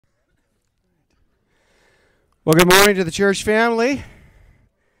Well, good morning to the church family.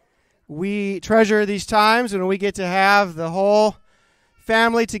 We treasure these times when we get to have the whole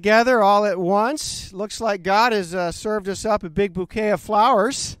family together all at once. Looks like God has served us up a big bouquet of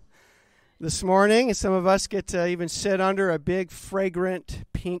flowers this morning, and some of us get to even sit under a big fragrant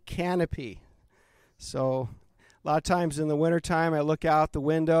pink canopy. So a lot of times in the wintertime, I look out the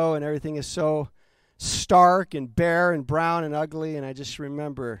window and everything is so stark and bare and brown and ugly, and I just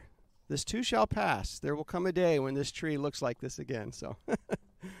remember, this too shall pass. There will come a day when this tree looks like this again. So,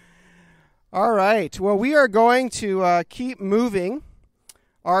 all right. Well, we are going to keep moving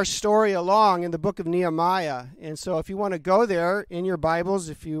our story along in the book of Nehemiah. And so if you want to go there in your Bibles,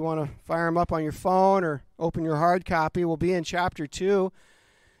 if you want to fire them up on your phone or open your hard copy, we'll be in chapter 2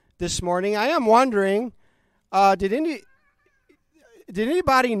 this morning. I am wondering, did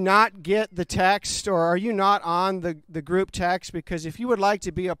anybody not get the text, or are you not on the group text? Because if you would like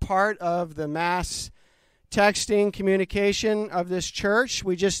to be a part of the mass texting communication of this church,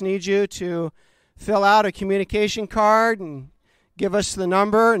 we just need you to fill out a communication card and give us the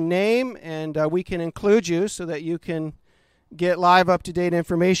number and name, and we can include you so that you can get live up-to-date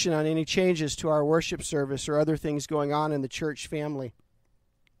information on any changes to our worship service or other things going on in the church family.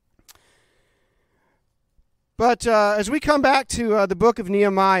 But as we come back to the book of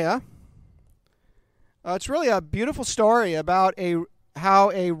Nehemiah, it's really a beautiful story about how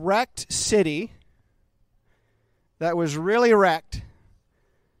a wrecked city that was really wrecked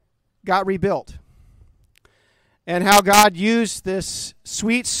got rebuilt, and how God used this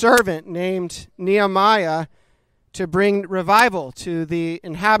sweet servant named Nehemiah to bring revival to the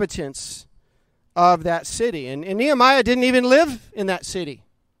inhabitants of that city. And Nehemiah didn't even live in that city.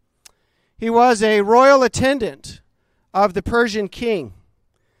 He was a royal attendant of the Persian king,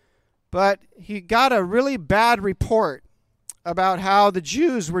 but he got a really bad report about how the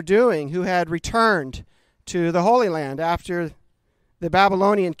Jews were doing who had returned to the Holy Land after the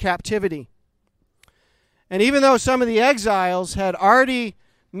Babylonian captivity. And even though some of the exiles had already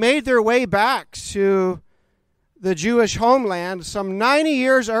made their way back to the Jewish homeland some 90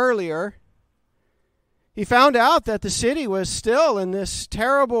 years earlier, he found out that the city was still in this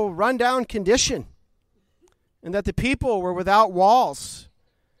terrible rundown condition, and that the people were without walls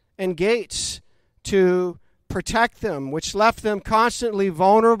and gates to protect them, which left them constantly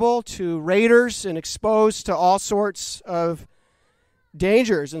vulnerable to raiders and exposed to all sorts of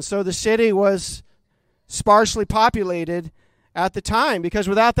dangers. And so the city was sparsely populated at the time, because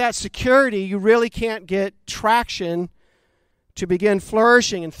without that security, you really can't get traction to begin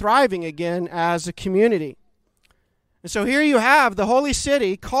flourishing and thriving again as a community. And so here you have the holy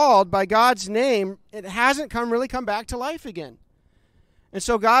city called by God's name. It hasn't really come back to life again. And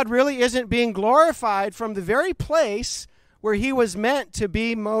so God really isn't being glorified from the very place where he was meant to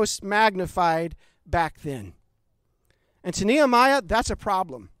be most magnified back then. And to Nehemiah, that's a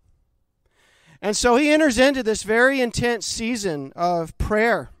problem. And so he enters into this very intense season of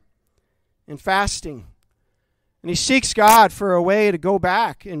prayer and fasting. And he seeks God for a way to go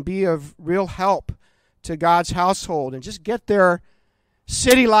back and be of real help to God's household and just get their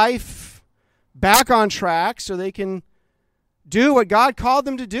city life back on track so they can do what God called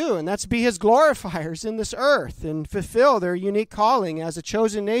them to do, and that's be his glorifiers in this earth and fulfill their unique calling as a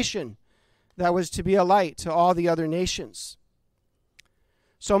chosen nation that was to be a light to all the other nations.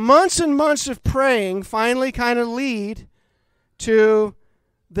 So months and months of praying finally kind of lead to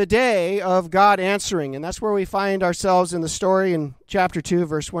the day of God answering. And that's where we find ourselves in the story in chapter 2,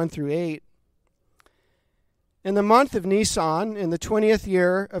 verse 1 through 8. In the month of Nisan, in the 20th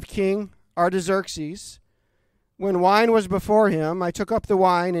year of King Artaxerxes, when wine was before him, I took up the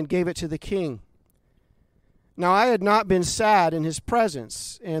wine and gave it to the king. Now I had not been sad in his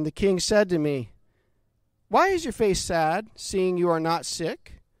presence, and the king said to me, "Why is your face sad, seeing you are not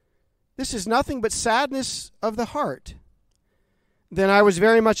sick? This is nothing but sadness of the heart." Then I was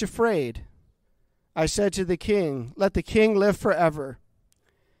very much afraid. I said to the king, "Let the king live forever.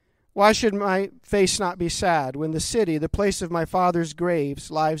 Why should my face not be sad when the city, the place of my father's graves,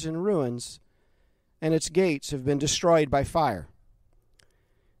 lies in ruins, and its gates have been destroyed by fire?"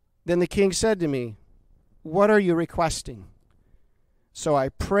 Then the king said to me, "What are you requesting?" So I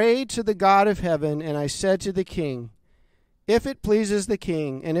prayed to the God of heaven, and I said to the king, "If it pleases the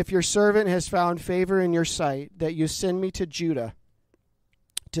king, and if your servant has found favor in your sight, that you send me to Judah,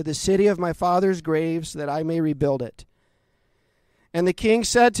 to the city of my father's graves, that I may rebuild it." And the king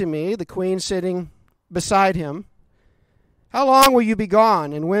said to me, the queen sitting beside him, "How long will you be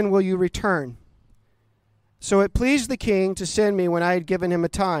gone, and when will you return?" So it pleased the king to send me when I had given him a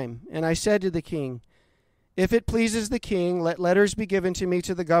time. And I said to the king, If it pleases the king, let letters be given to me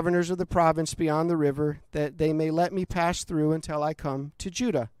to the governors of the province beyond the river, that they may let me pass through until I come to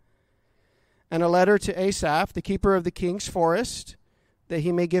Judah. And a letter to Asaph, the keeper of the king's forest, that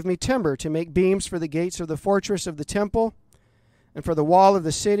he may give me timber to make beams for the gates of the fortress of the temple, and for the wall of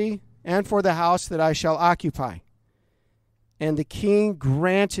the city, and for the house that I shall occupy. And the king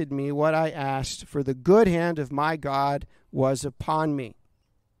granted me what I asked, for the good hand of my God was upon me.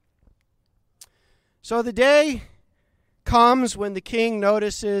 So the day comes when the king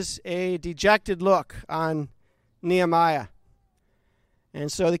notices a dejected look on Nehemiah.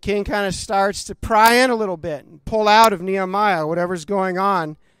 And so the king kind of starts to pry in a little bit and pull out of Nehemiah whatever's going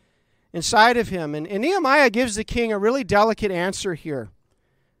on inside of him. And Nehemiah gives the king a really delicate answer here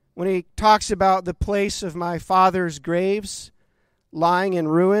when he talks about the place of my father's graves lying in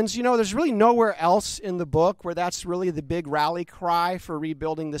ruins. You know, there's really nowhere else in the book where that's really the big rally cry for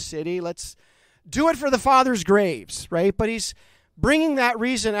rebuilding the city. Let's do it for the father's graves, right? But he's bringing that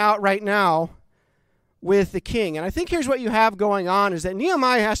reason out right now with the king. And I think here's what you have going on is that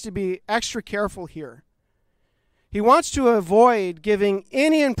Nehemiah has to be extra careful here. He wants to avoid giving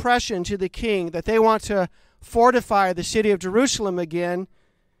any impression to the king that they want to fortify the city of Jerusalem again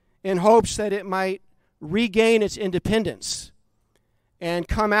in hopes that it might regain its independence and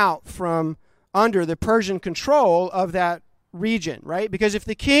come out from under the Persian control of that region, right? Because if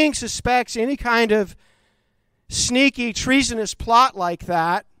the king suspects any kind of sneaky, treasonous plot like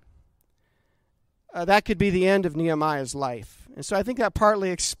that, that could be the end of Nehemiah's life. And so I think that partly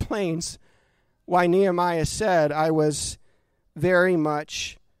explains why Nehemiah said, I was very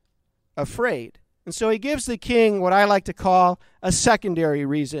much afraid. And so he gives the king what I like to call a secondary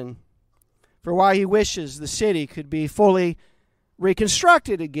reason for why he wishes the city could be fully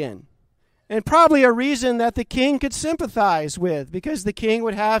reconstructed again. And probably a reason that the king could sympathize with, because the king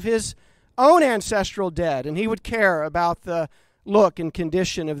would have his own ancestral dead, and he would care about the look and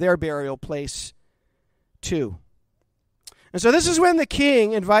condition of their burial place too. And so this is when the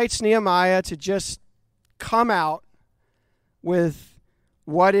king invites Nehemiah to just come out with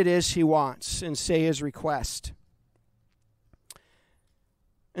what it is he wants and say his request.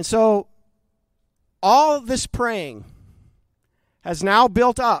 And so all this praying has now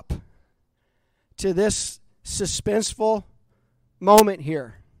built up to this suspenseful moment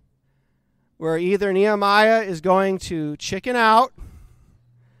here, where either Nehemiah is going to chicken out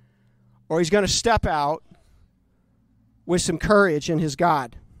or he's going to step out with some courage in his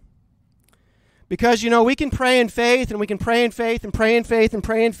God. Because, you know, we can pray in faith, and we can pray in faith, and pray in faith, and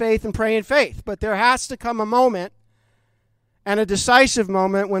pray in faith, and pray in faith. But there has to come a moment, and a decisive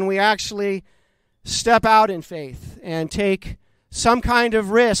moment, when we actually step out in faith and take some kind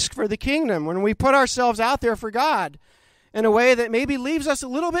of risk for the kingdom, when we put ourselves out there for God in a way that maybe leaves us a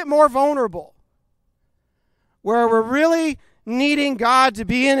little bit more vulnerable, where we're really needing God to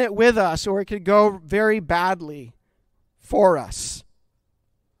be in it with us, or it could go very badly for us.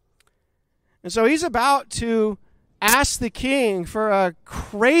 And so he's about to ask the king for a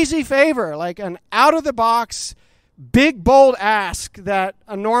crazy favor, like an out-of-the-box, big, bold ask that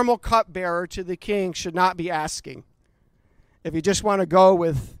a normal cupbearer to the king should not be asking, if you just want to go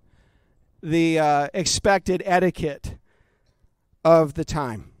with the expected etiquette of the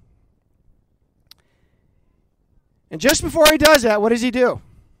time. And just before he does that, what does he do?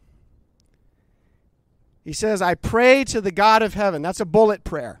 He says, I pray to the God of heaven. That's a bullet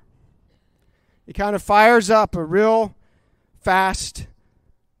prayer. He kind of fires up a real fast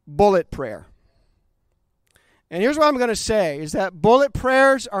bullet prayer. And here's what I'm going to say, is that bullet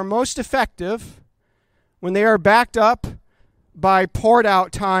prayers are most effective when they are backed up by poured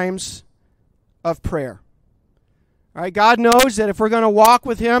out times of prayer. All right, God knows that if we're going to walk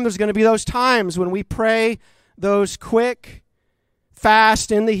with him, there's going to be those times when we pray those quick,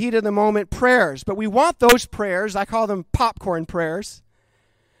 fast, in the heat of the moment prayers. But we want those prayers, I call them popcorn prayers,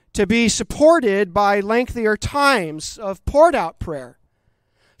 to be supported by lengthier times of poured out prayer,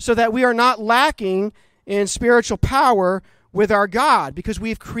 so that we are not lacking in spiritual power with our God, because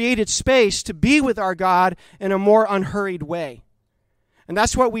we've created space to be with our God in a more unhurried way. And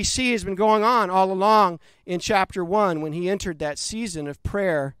that's what we see has been going on all along in chapter 1 when he entered that season of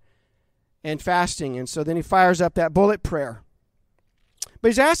prayer and fasting. And so then he fires up that bullet prayer. But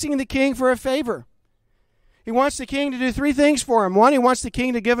he's asking the king for a favor. He wants the king to do 3 things for him. 1, he wants the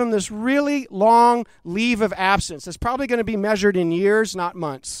king to give him this really long leave of absence. It's probably going to be measured in years, not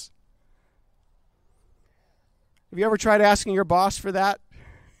months. Have you ever tried asking your boss for that?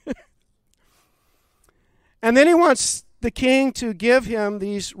 And then he wants the king to give him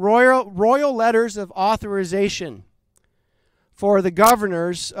these royal letters of authorization for the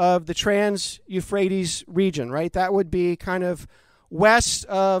governors of the Trans-Euphrates region, right? That would be kind of west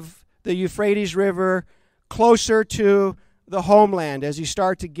of the Euphrates River, closer to the homeland as you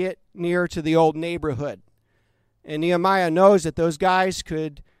start to get near to the old neighborhood. And Nehemiah knows that those guys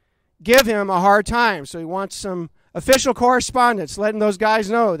could give him a hard time, so he wants some official correspondence letting those guys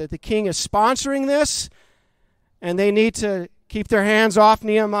know that the king is sponsoring this and they need to keep their hands off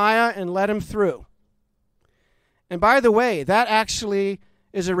Nehemiah and let him through. And by the way, that actually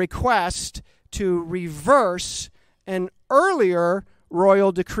is a request to reverse an earlier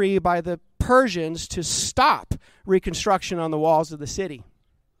royal decree by the Persians to stop reconstruction on the walls of the city.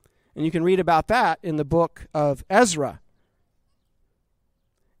 And you can read about that in the book of Ezra.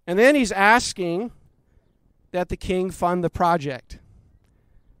 And then he's asking that the king fund the project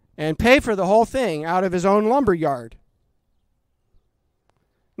and pay for the whole thing out of his own lumber yard.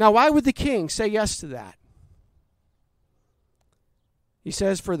 Now, why would the king say yes to that? He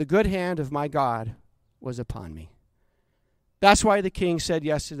says, "For the good hand of my God was upon me." That's why the king said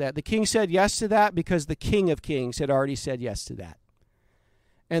yes to that. The king said yes to that because the King of Kings had already said yes to that.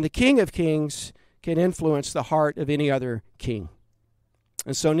 And the King of Kings can influence the heart of any other king.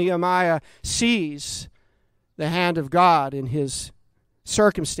 And so Nehemiah sees the hand of God in his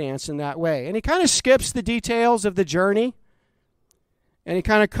circumstance in that way. And he kind of skips the details of the journey, and he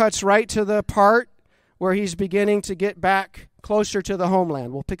kind of cuts right to the part where he's beginning to get back closer to the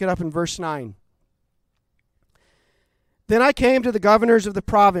homeland. We'll pick it up in verse 9. "Then I came to the governors of the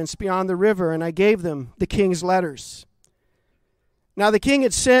province beyond the river, and I gave them the king's letters. Now the king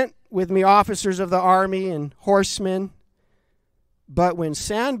had sent with me officers of the army and horsemen. But when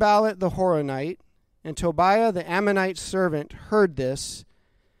Sanballat the Horonite and Tobiah the Ammonite servant heard this,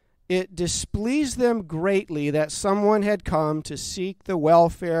 it displeased them greatly that someone had come to seek the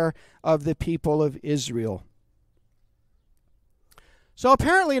welfare of the people of Israel." So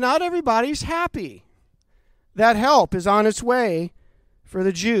apparently not everybody's happy that help is on its way for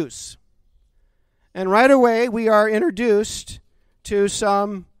the Jews. And right away we are introduced to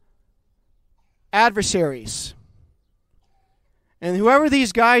some adversaries. And whoever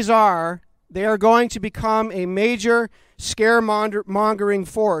these guys are, they are going to become a major scaremongering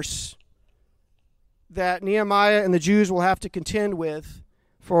force that Nehemiah and the Jews will have to contend with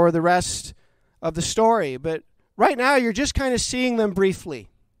for the rest of the story. But right now, you're just kind of seeing them briefly.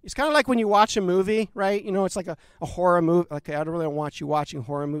 It's kind of like when you watch a movie, right? You know, it's like a horror movie. Okay, I don't really want you watching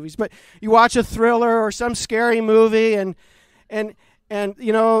horror movies, but you watch a thriller or some scary movie, and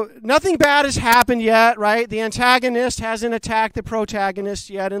you know, nothing bad has happened yet, right? The antagonist hasn't attacked the protagonist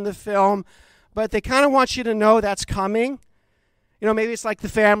yet in the film, but they kind of want you to know that's coming. You know, maybe it's like the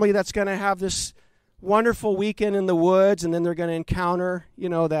family that's going to have this wonderful weekend in the woods, and then they're going to encounter, you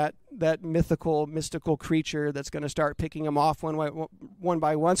know, that mystical creature that's going to start picking them off one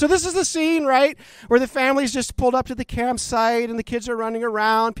by one. So this is the scene, right, where the family's just pulled up to the campsite, and the kids are running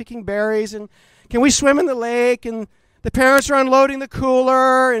around picking berries, and can we swim in the lake? And the parents are unloading the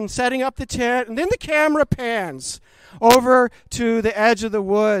cooler and setting up the tent, and then the camera pans over to the edge of the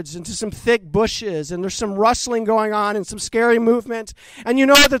woods and to some thick bushes, and there's some rustling going on and some scary movement, and you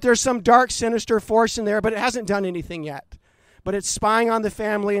know that there's some dark, sinister force in there, but it hasn't done anything yet. But it's spying on the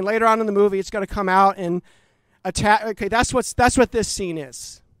family, and later on in the movie, it's going to come out and attack. Okay, that's what this scene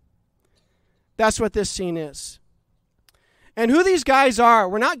is. That's what this scene is. And who these guys are,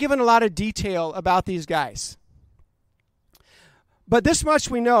 we're not given a lot of detail about these guys. But this much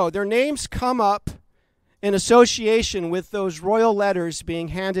we know. Their names come up in association with those royal letters being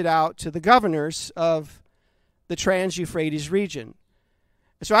handed out to the governors of the Trans-Euphrates region.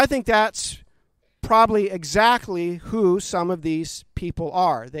 So I think that's probably exactly who some of these people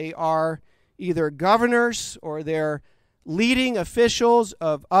are. They are either governors or they're leading officials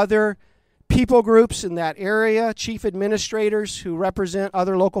of other people groups in that area, chief administrators who represent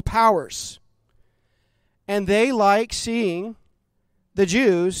other local powers. And they like seeing the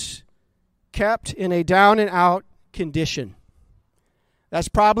Jews kept in a down and out condition. That's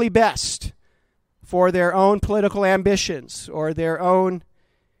probably best for their own political ambitions or their own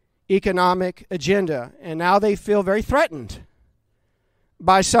economic agenda. And now they feel very threatened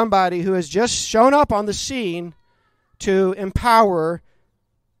by somebody who has just shown up on the scene to empower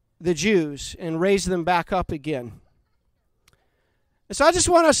the Jews and raise them back up again. And so I just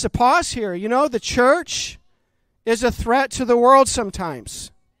want us to pause here. You know, the church is a threat to the world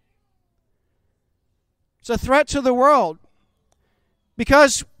sometimes. It's a threat to the world.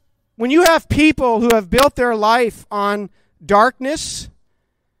 Because when you have people who have built their life on darkness,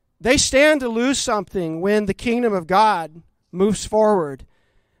 they stand to lose something when the kingdom of God moves forward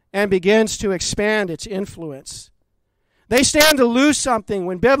and begins to expand its influence. They stand to lose something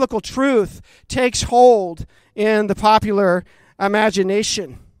when biblical truth takes hold in the popular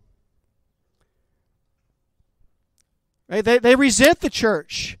imagination. Right? They resent the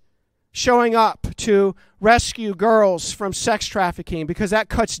church showing up to rescue girls from sex trafficking because that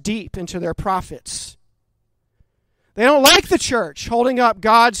cuts deep into their profits. They don't like the church holding up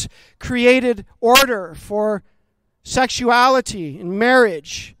God's created order for sexuality and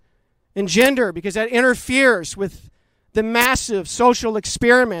marriage and gender because that interferes with the massive social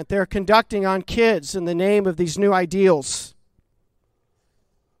experiment they're conducting on kids in the name of these new ideals.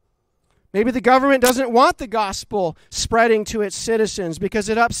 Maybe the government doesn't want the gospel spreading to its citizens because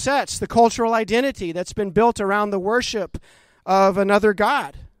it upsets the cultural identity that's been built around the worship of another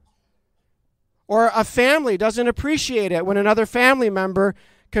god. Or a family doesn't appreciate it when another family member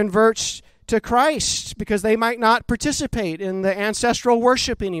converts to Christ because they might not participate in the ancestral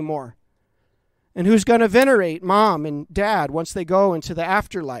worship anymore. And who's going to venerate mom and dad once they go into the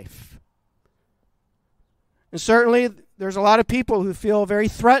afterlife? And certainly there's a lot of people who feel very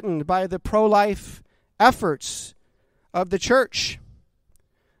threatened by the pro-life efforts of the church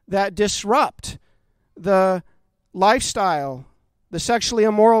that disrupt the lifestyle, the sexually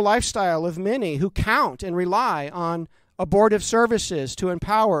immoral lifestyle of many who count and rely on abortive services to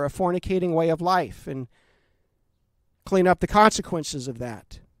empower a fornicating way of life and clean up the consequences of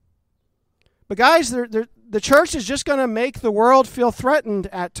that. But guys, the church is just going to make the world feel threatened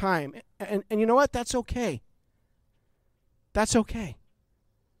at times. And you know what? That's okay. That's okay.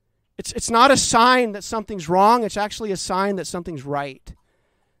 It's not a sign that something's wrong. It's actually a sign that something's right.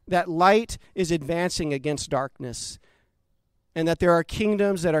 That light is advancing against darkness. And that there are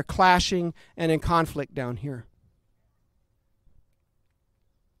kingdoms that are clashing and in conflict down here.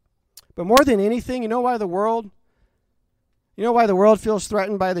 But more than anything, you know why the world feels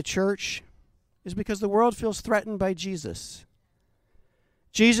threatened by the church? Is because the world feels threatened by Jesus.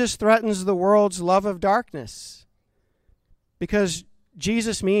 Jesus threatens the world's love of darkness because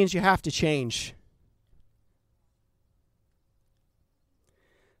Jesus means you have to change.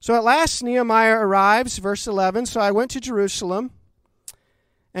 So at last Nehemiah arrives, verse 11, so I went to Jerusalem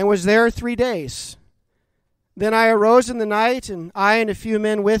and was there 3 days. Then I arose in the night, and I and a few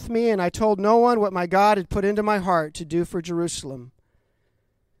men with me, and I told no one what my God had put into my heart to do for Jerusalem.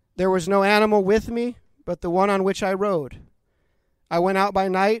 There was no animal with me, but the one on which I rode. I went out by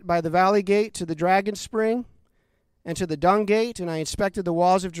night by the valley gate to the dragon spring and to the dung gate, and I inspected the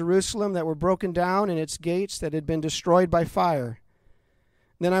walls of Jerusalem that were broken down and its gates that had been destroyed by fire.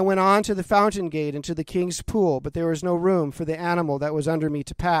 Then I went on to the fountain gate and to the king's pool, but there was no room for the animal that was under me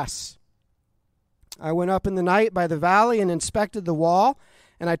to pass. I went up in the night by the valley and inspected the wall,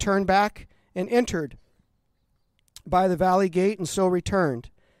 and I turned back and entered by the valley gate and so returned.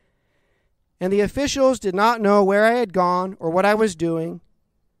 And the officials did not know where I had gone or what I was doing,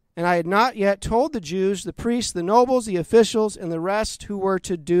 and I had not yet told the Jews, the priests, the nobles, the officials, and the rest who were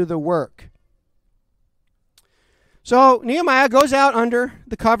to do the work. So Nehemiah goes out under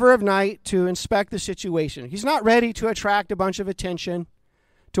the cover of night to inspect the situation. He's not ready to attract a bunch of attention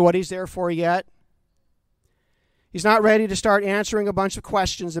to what he's there for yet. He's not ready to start answering a bunch of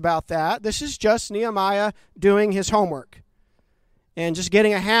questions about that. This is just Nehemiah doing his homework and just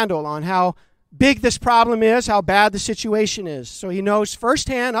getting a handle on how big this problem is, how bad the situation is. So he knows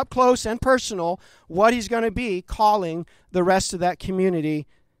firsthand, up close and personal, what he's going to be calling the rest of that community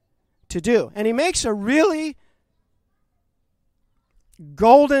to do. And he makes a really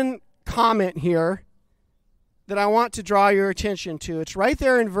golden comment here that I want to draw your attention to. It's right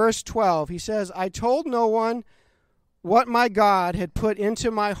there in verse 12. He says, I told no one what my God had put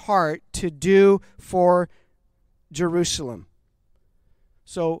into my heart to do for Jerusalem.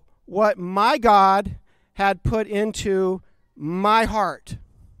 So what my God had put into my heart.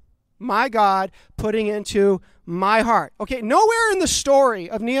 My God putting into my heart. Okay, nowhere in the story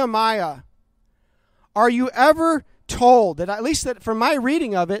of Nehemiah are you ever told that, at least that from my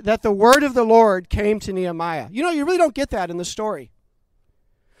reading of it, that the word of the Lord came to Nehemiah. You really don't get that in the story.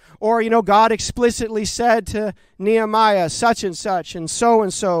 Or, God explicitly said to Nehemiah such and such and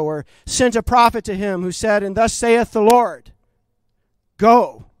so, or sent a prophet to him who said, and thus saith the Lord,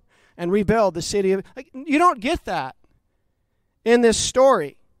 go and rebuild the city of... You don't get that in this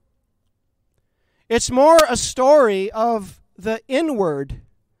story. It's more a story of the inward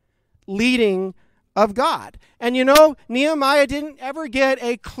leading of God. And Nehemiah didn't ever get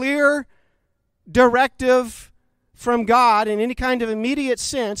a clear directive from God in any kind of immediate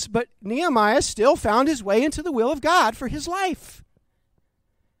sense, but Nehemiah still found his way into the will of God for his life.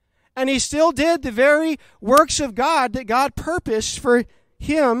 And he still did the very works of God that God purposed for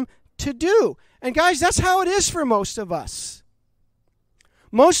him to do. And guys, that's how it is for most of us.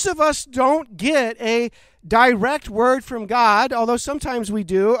 Most of us don't get a direct word from God, although sometimes we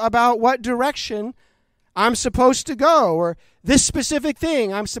do, about what direction I'm supposed to go, or this specific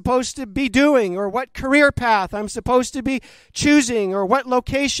thing I'm supposed to be doing, or what career path I'm supposed to be choosing, or what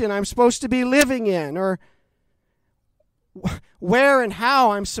location I'm supposed to be living in, or where and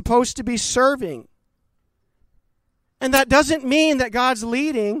how I'm supposed to be serving. And that doesn't mean that God's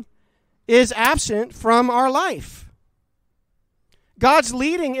leading is absent from our life. God's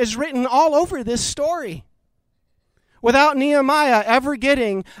leading is written all over this story, without Nehemiah ever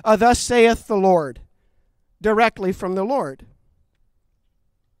getting a "thus saith the Lord" directly from the Lord.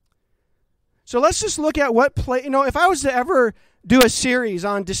 So let's just look at what if I was to ever do a series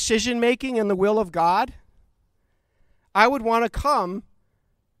on decision making and the will of God, I would want to come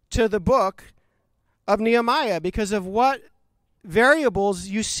to the book of Nehemiah because of what variables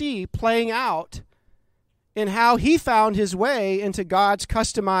you see playing out in how he found his way into God's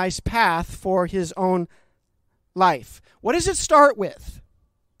customized path for his own life. What does it start with?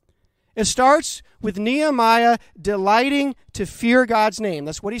 It starts with Nehemiah delighting to fear God's name.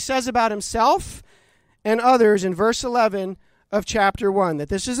 That's what he says about himself and others in verse 11 of chapter 1, that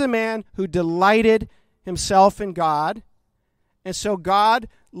this is a man who delighted himself in God, and so God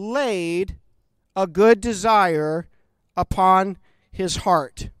laid a good desire upon his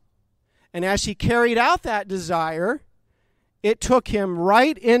heart. And as he carried out that desire, it took him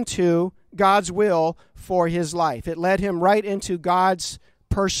right into God's will for his life. It led him right into God's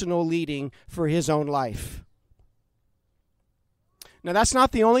personal leading for his own life. Now, that's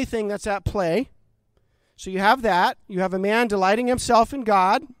not the only thing that's at play. So you have that. You have a man delighting himself in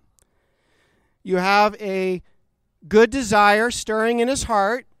God. You have a good desire stirring in his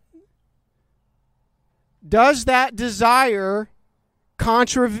heart. Does that desire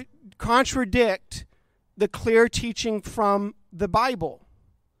contradict the clear teaching from the Bible?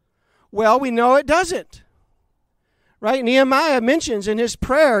 Well, we know it doesn't. Right? Nehemiah mentions in his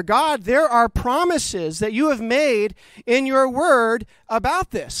prayer, God, there are promises that you have made in your word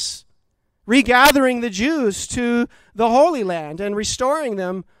about this, regathering the Jews to the Holy Land and restoring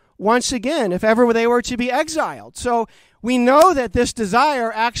them once again if ever they were to be exiled. So we know that this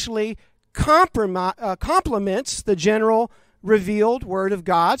desire actually complements the general revealed word of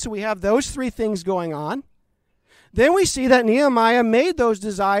God. So we have those three things going on. Then we see that Nehemiah made those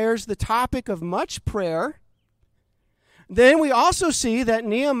desires the topic of much prayer. Then we also see that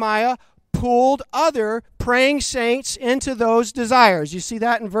Nehemiah pulled other praying saints into those desires. You see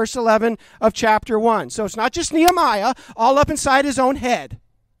that in verse 11 of chapter 1. So it's not just Nehemiah all up inside his own head,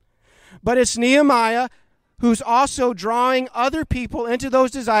 but it's Nehemiah who's also drawing other people into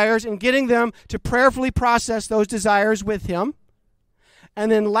those desires and getting them to prayerfully process those desires with him.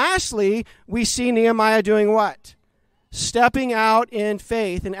 And then lastly, we see Nehemiah doing what? Stepping out in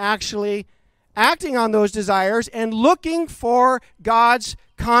faith and actually acting on those desires and looking for God's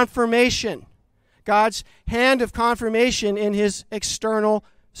confirmation, God's hand of confirmation in his external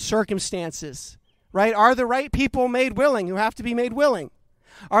circumstances, right? Are the right people made willing who have to be made willing?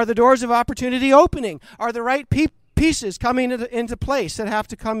 Are the doors of opportunity opening? Are the right pieces coming into place that have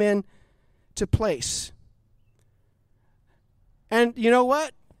to come into place? And you know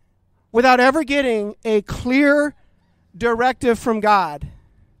what? Without ever getting a clear directive from God,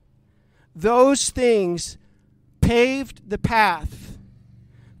 those things paved the path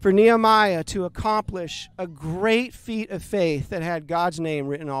for Nehemiah to accomplish a great feat of faith that had God's name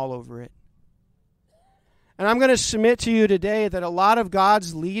written all over it. And I'm going to submit to you today that a lot of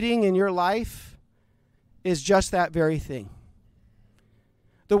God's leading in your life is just that very thing.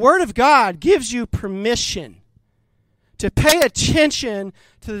 The Word of God gives you permission to pay attention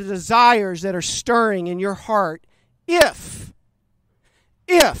to the desires that are stirring in your heart if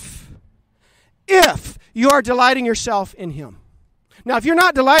you are delighting yourself in Him. Now, if you're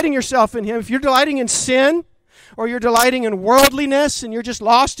not delighting yourself in Him, if you're delighting in sin, or you're delighting in worldliness, and you're just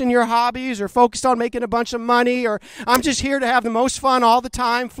lost in your hobbies, or focused on making a bunch of money, or I'm just here to have the most fun all the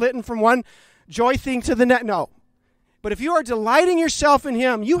time, flitting from one joy thing to the next. No. But if you are delighting yourself in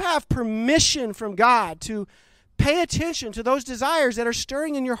Him, you have permission from God to pay attention to those desires that are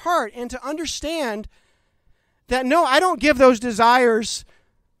stirring in your heart and to understand that, no, I don't give those desires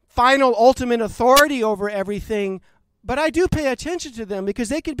final, ultimate authority over everything, but I do pay attention to them because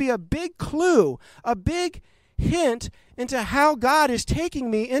they could be a big clue, a big hint into how God is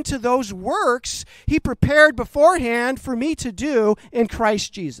taking me into those works He prepared beforehand for me to do in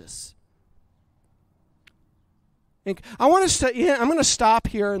Christ Jesus. And I'm going to stop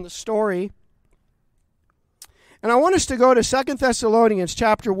here in the story, and I want us to go to 2 Thessalonians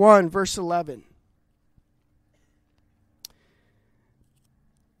chapter 1, verse 11.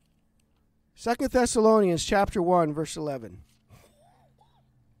 2 Thessalonians chapter 1, verse 11.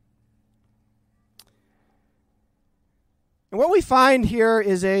 And what we find here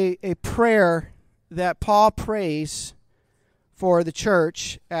is a prayer that Paul prays for the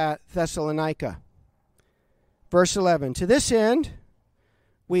church at Thessalonica. Verse 11, to this end,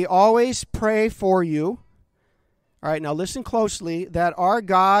 we always pray for you. All right, now listen closely, that our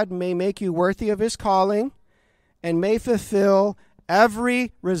God may make you worthy of his calling and may fulfill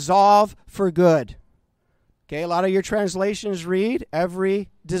every resolve for good. Okay, a lot of your translations read every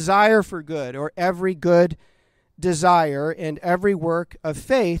desire for good, or every good desire and every work of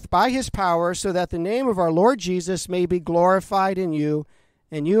faith by his power, so that the name of our Lord Jesus may be glorified in you,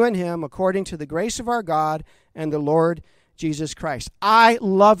 and you in him, according to the grace of our God and the Lord Jesus Christ. I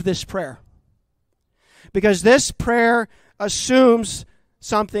love this prayer, because this prayer assumes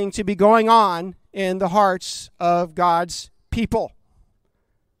something to be going on in the hearts of God's people.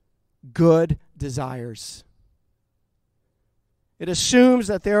 Good desires. It assumes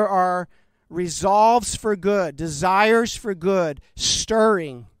that there are resolves for good, desires for good,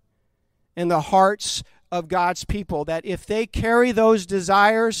 stirring in the hearts of God's people, that if they carry those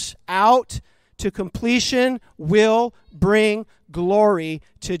desires out to completion, will bring glory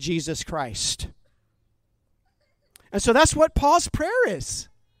to Jesus Christ. And so that's what Paul's prayer is,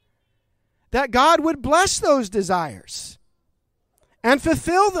 that God would bless those desires and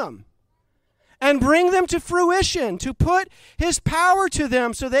fulfill them and bring them to fruition, to put his power to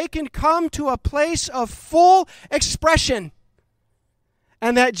them so they can come to a place of full expression,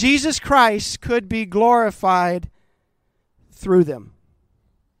 and that Jesus Christ could be glorified through them.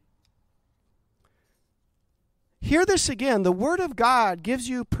 Hear this again. The Word of God gives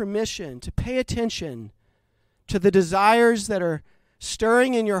you permission to pay attention to the desires that are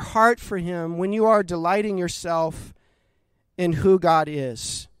stirring in your heart for him when you are delighting yourself in who God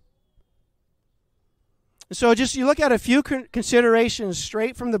is. So just you look at a few considerations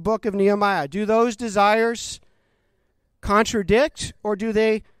straight from the book of Nehemiah. Do those desires contradict, or do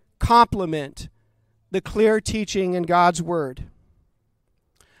they complement the clear teaching in God's Word?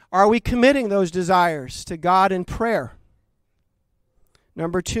 Are we committing those desires to God in prayer?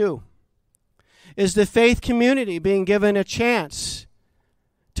 Number 2, is the faith community being given a chance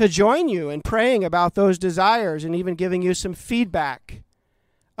to join you in praying about those desires and even giving you some feedback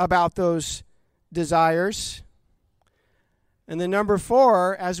about those desires? And then number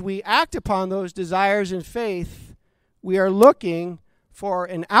 4, as we act upon those desires in faith, we are looking for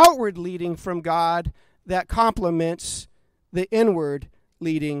an outward leading from God that complements the inward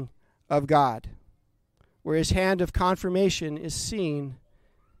leading of God, where his hand of confirmation is seen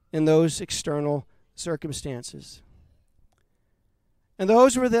in those external circumstances. And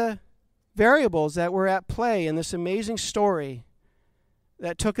those were the variables that were at play in this amazing story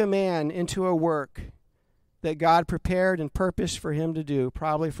that took a man into a work that God prepared and purposed for him to do,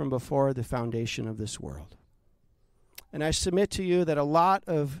 probably from before the foundation of this world. And I submit to you that a lot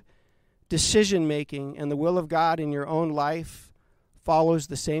of decision-making and the will of God in your own life follows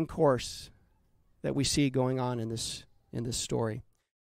the same course that we see going on in this story.